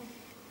of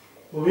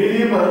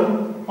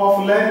variable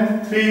of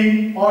length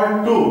 3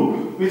 or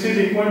 2, which is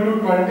equal to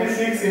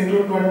 26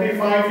 into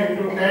 25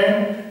 into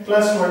 10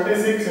 plus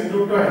 26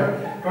 into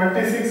 10.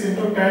 26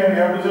 into 10 we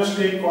have to just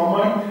take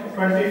common,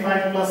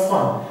 25 plus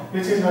 1,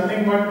 which is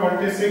nothing but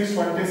 26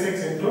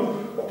 into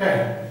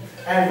 10,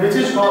 and which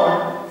is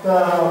got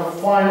the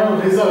final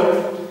result,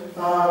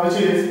 which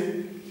is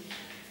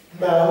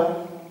the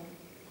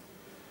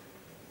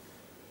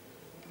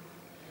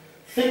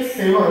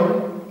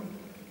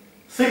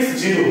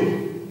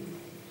 6760,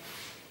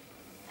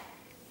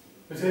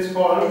 which is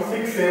called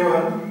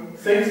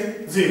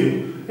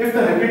 6760. If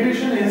the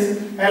repetition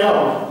is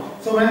allowed,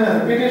 so when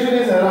the repetition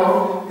is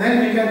allowed,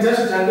 then we can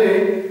just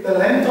generate the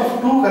length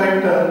of two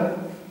character,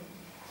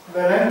 the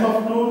length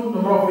of two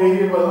number of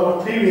variables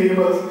or three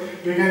variables,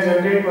 we can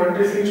generate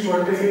 26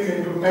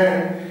 into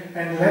 10,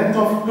 and length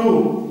of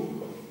two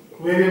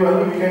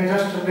variable we can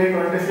just generate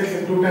 26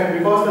 into 10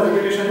 because the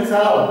repetition is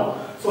allowed.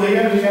 So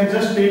here we can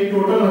just take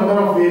total number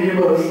of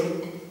variables,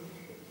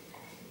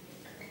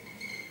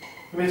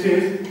 which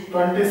is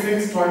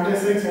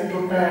 26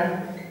 into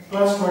 10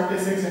 plus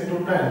 26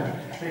 into 10.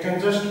 We can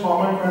just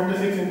common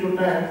 26 into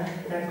 10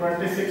 and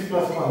 26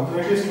 plus 1. So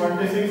it is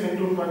 26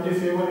 into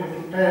 27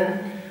 into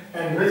 10,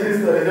 and this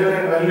is the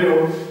resultant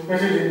value,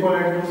 which is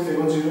equivalent to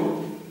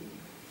 7020.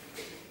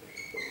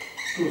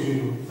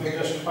 So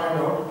just find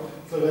out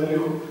the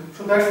value.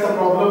 So that's the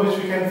problem which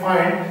we can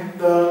find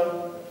the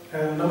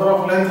number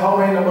of length, how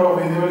many number of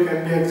variable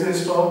can be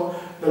exist of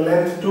the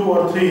length 2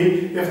 or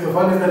 3. If the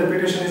one is the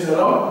repetition is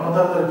allowed,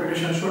 another the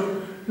repetition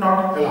should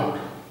not allowed.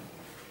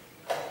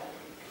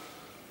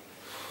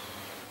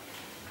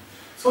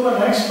 So the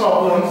next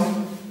problem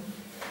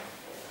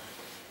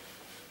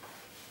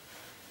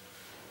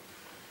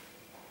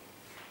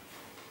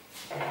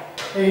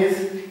is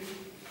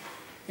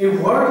a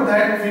word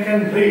that we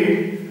can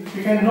read,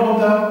 we can know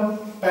the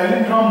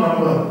palindrome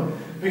number.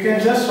 We can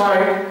just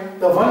write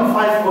the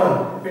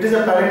 151. It is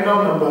a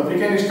palindrome number. We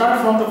can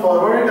start from the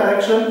forward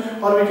direction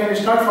or we can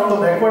start from the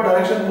backward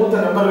direction. Both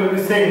the number will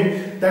be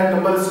same. That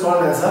number is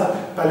called as a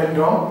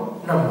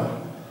palindrome number.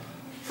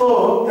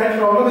 So that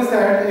problem is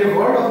that a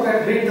word of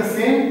that read the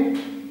same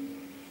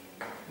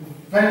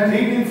when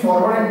read in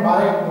forward and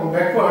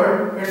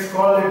backward, it's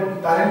called a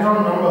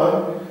palindrome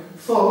number.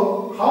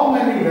 So how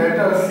many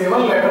letters,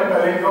 7 letter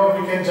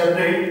palindrome we can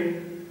generate?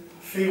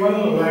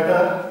 7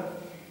 letter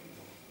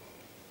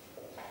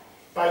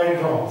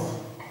palindromes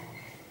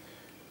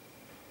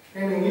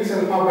in English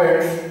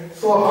alphabet.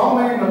 So how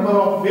many number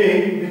of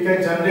way we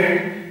can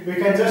generate? We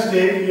can just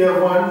take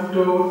here 1,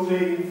 2,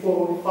 3,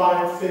 4,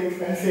 5,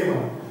 6 and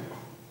 7.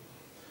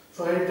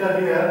 So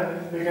here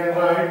we can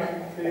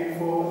write 3,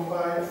 4,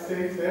 5,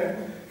 6 and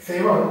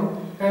 7,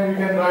 and we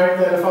can write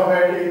the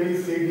alphabet A, B,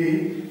 C, D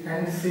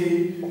and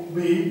C,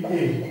 B, E.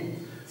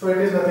 So it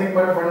is nothing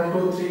but 1,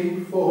 2,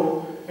 3,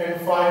 4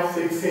 and 5,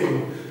 6,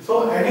 7.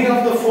 So any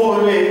of the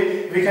 4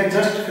 way we can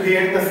just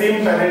create the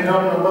same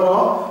palindrome number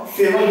of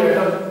 7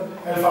 letter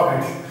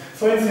alphabets.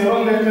 So in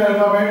 7 letter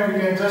alphabet we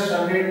can just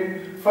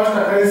generate first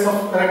occurrence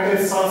of character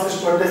is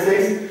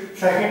 26,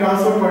 second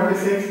also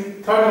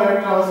 26, third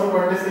character also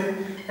 26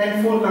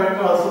 and fourth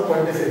character also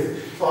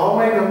 26. So how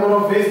many number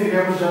of ways we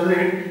have to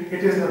generate?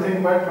 It is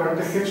nothing but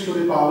 26 to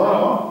the power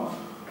of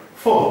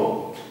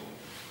 4.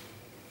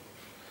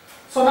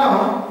 So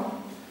now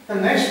the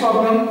next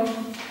problem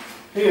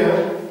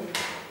here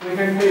we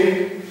can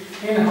take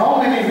in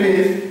how many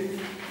ways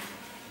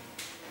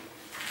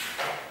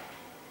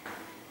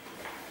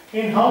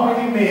a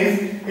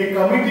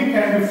committee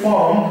can be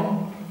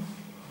formed.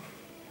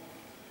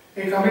 A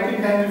committee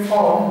can be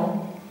formed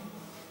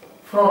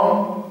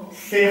from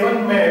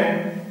 7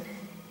 men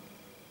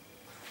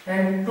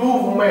and 2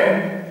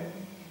 women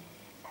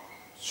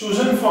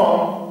chosen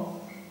from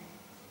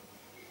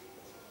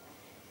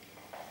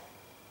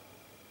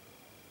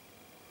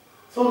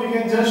so we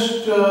can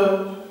just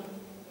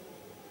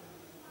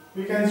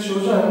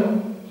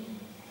chosen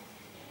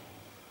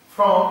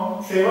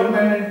from 7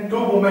 men and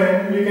 2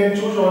 women. We can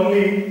choose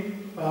only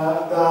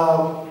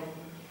the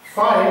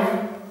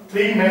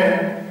 3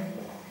 men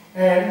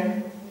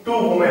and 2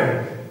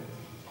 women.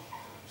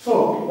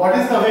 So what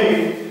is the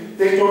way?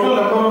 The total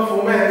number of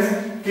women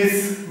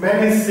is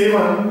men is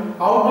 7.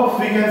 Out of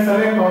we can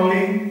select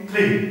only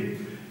 3,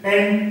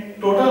 and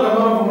total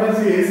number of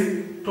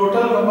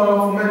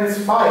women is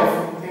 5.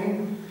 I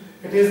think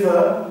it is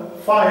the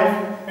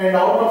 5, and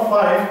out of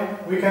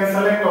 5 we can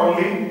select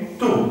only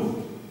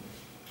 2.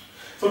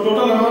 So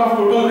total number of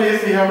total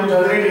ways we have to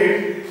generate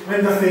it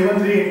with the 7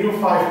 3 into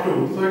 5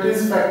 2. So it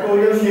is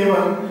factorial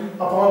 7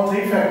 upon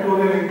 3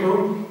 factorial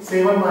into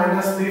 7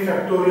 minus 3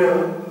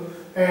 factorial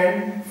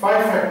and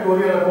 5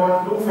 factorial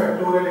upon 2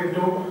 factorial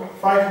into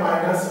 5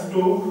 minus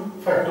 2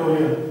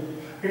 factorial.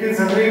 It is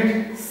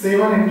generate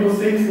 7 into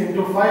 6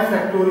 into 5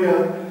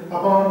 factorial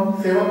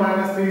upon 7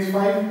 minus 3 is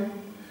 5.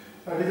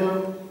 That is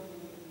a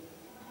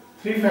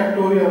 3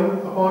 factorial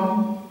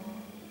upon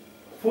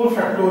 4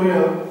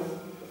 factorial,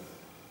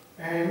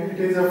 and it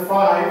is a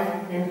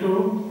 5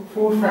 into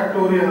 4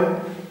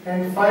 factorial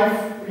and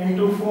 5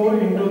 into 4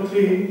 into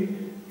 3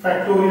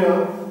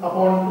 factorial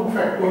upon 2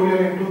 factorial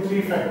into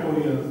 3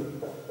 factorial.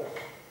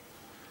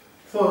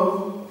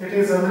 So it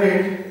is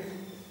generate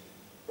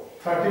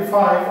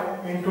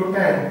 35 into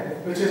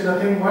 10, which is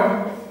nothing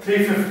but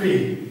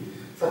 350.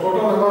 So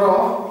total number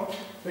of,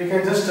 we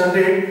can just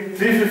generate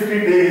 350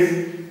 days,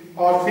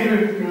 or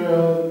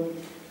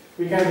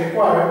we can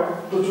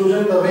require to choose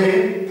in the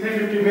way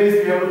 350 ways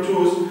we have to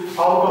choose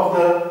out of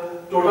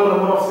the total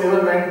number of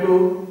 7 men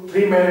to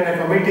 3 men in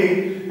a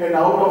committee, and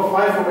out of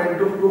 5 women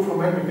to 2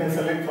 women we can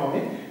select from a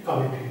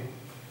committee.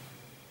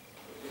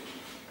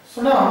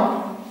 So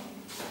now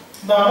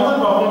the another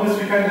problem which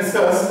we can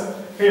discuss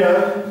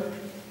here,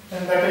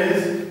 and that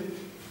is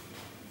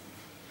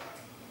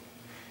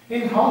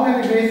in how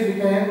many ways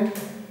we can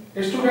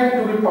a student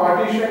to be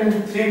partitioned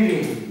in 3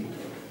 teams.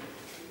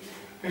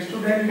 A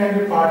student can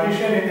be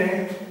partitioned in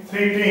a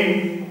 3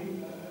 teams.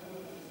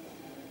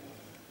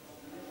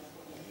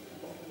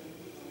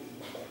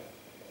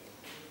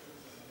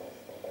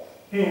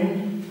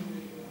 In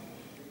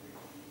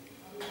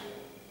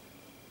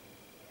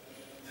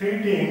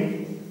 3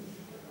 teams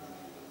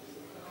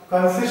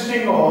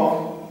consisting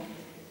of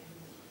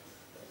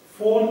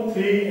 4,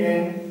 3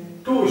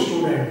 and 2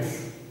 students.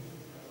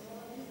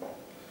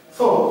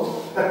 So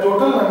the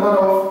total number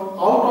of,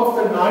 out of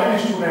the 9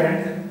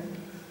 students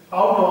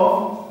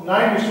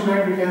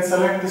we can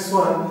select this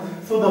one.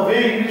 So the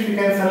way in which we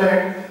can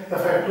select the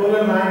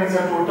factorial 9 is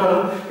a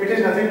total, it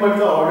is nothing but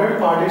the ordered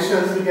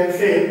partitions we can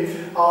say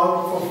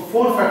are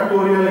 4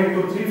 factorial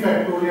into 3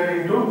 factorial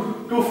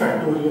into 2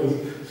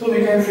 factorial. So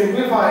we can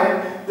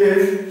simplify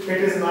this,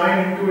 it is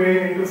 9 into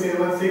 8 into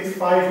 7, 6,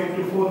 5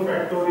 into 4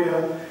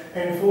 factorial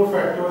and 4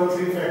 factorial,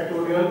 3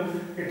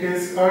 factorial, it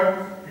is cut,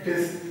 it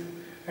is,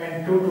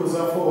 and 2 to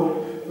the 4,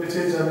 which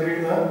is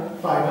generate the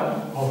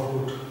final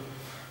output.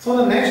 So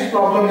the next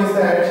problem is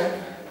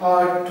that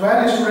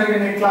 12 students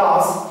in a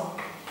class,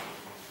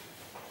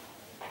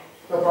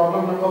 the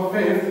problem number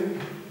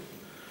 5,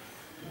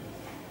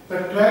 the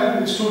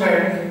 12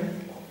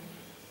 students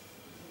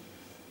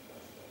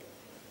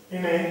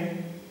in a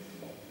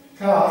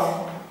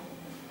class,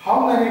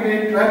 how many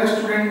way 12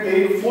 students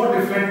take 4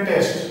 different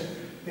tests?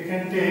 They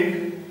can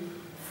take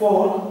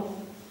 4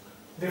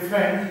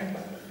 different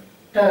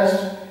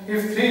tests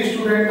if 3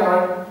 students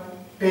are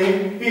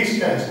take each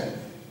test.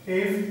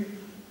 If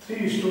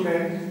 3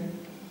 students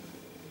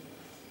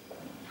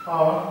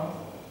are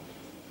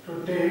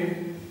to take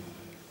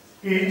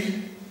each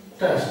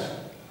test.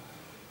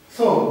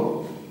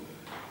 So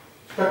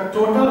the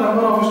total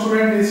number of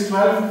students is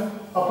 12.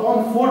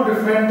 Upon 4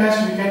 different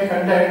tests we can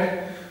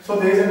conduct. So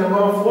there is a number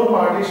of 4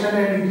 partition,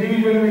 and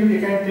individually we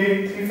can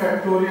take 3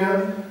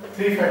 factorial,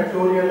 3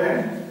 factorial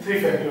and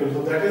 3 factorial.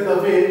 So that is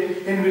the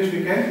way in which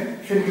we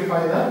can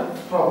simplify the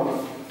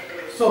problem.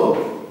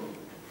 So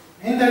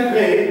in that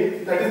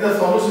way, that is the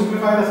solution,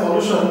 simplify the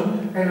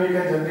solution, and we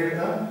can generate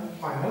the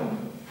final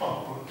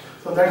output.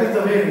 So that is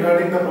the way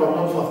regarding the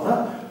problems of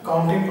the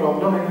counting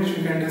problem, in which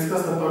we can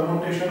discuss the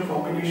permutation,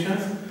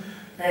 combinations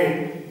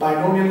and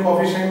binomial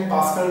coefficient,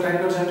 Pascal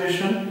triangle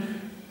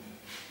generation,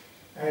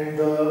 and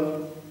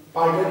the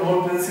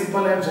Python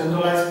principle and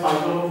generalized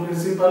Python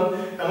principle,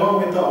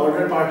 along with the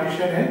ordered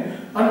partition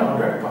and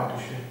unordered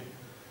partition.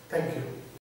 Thank you.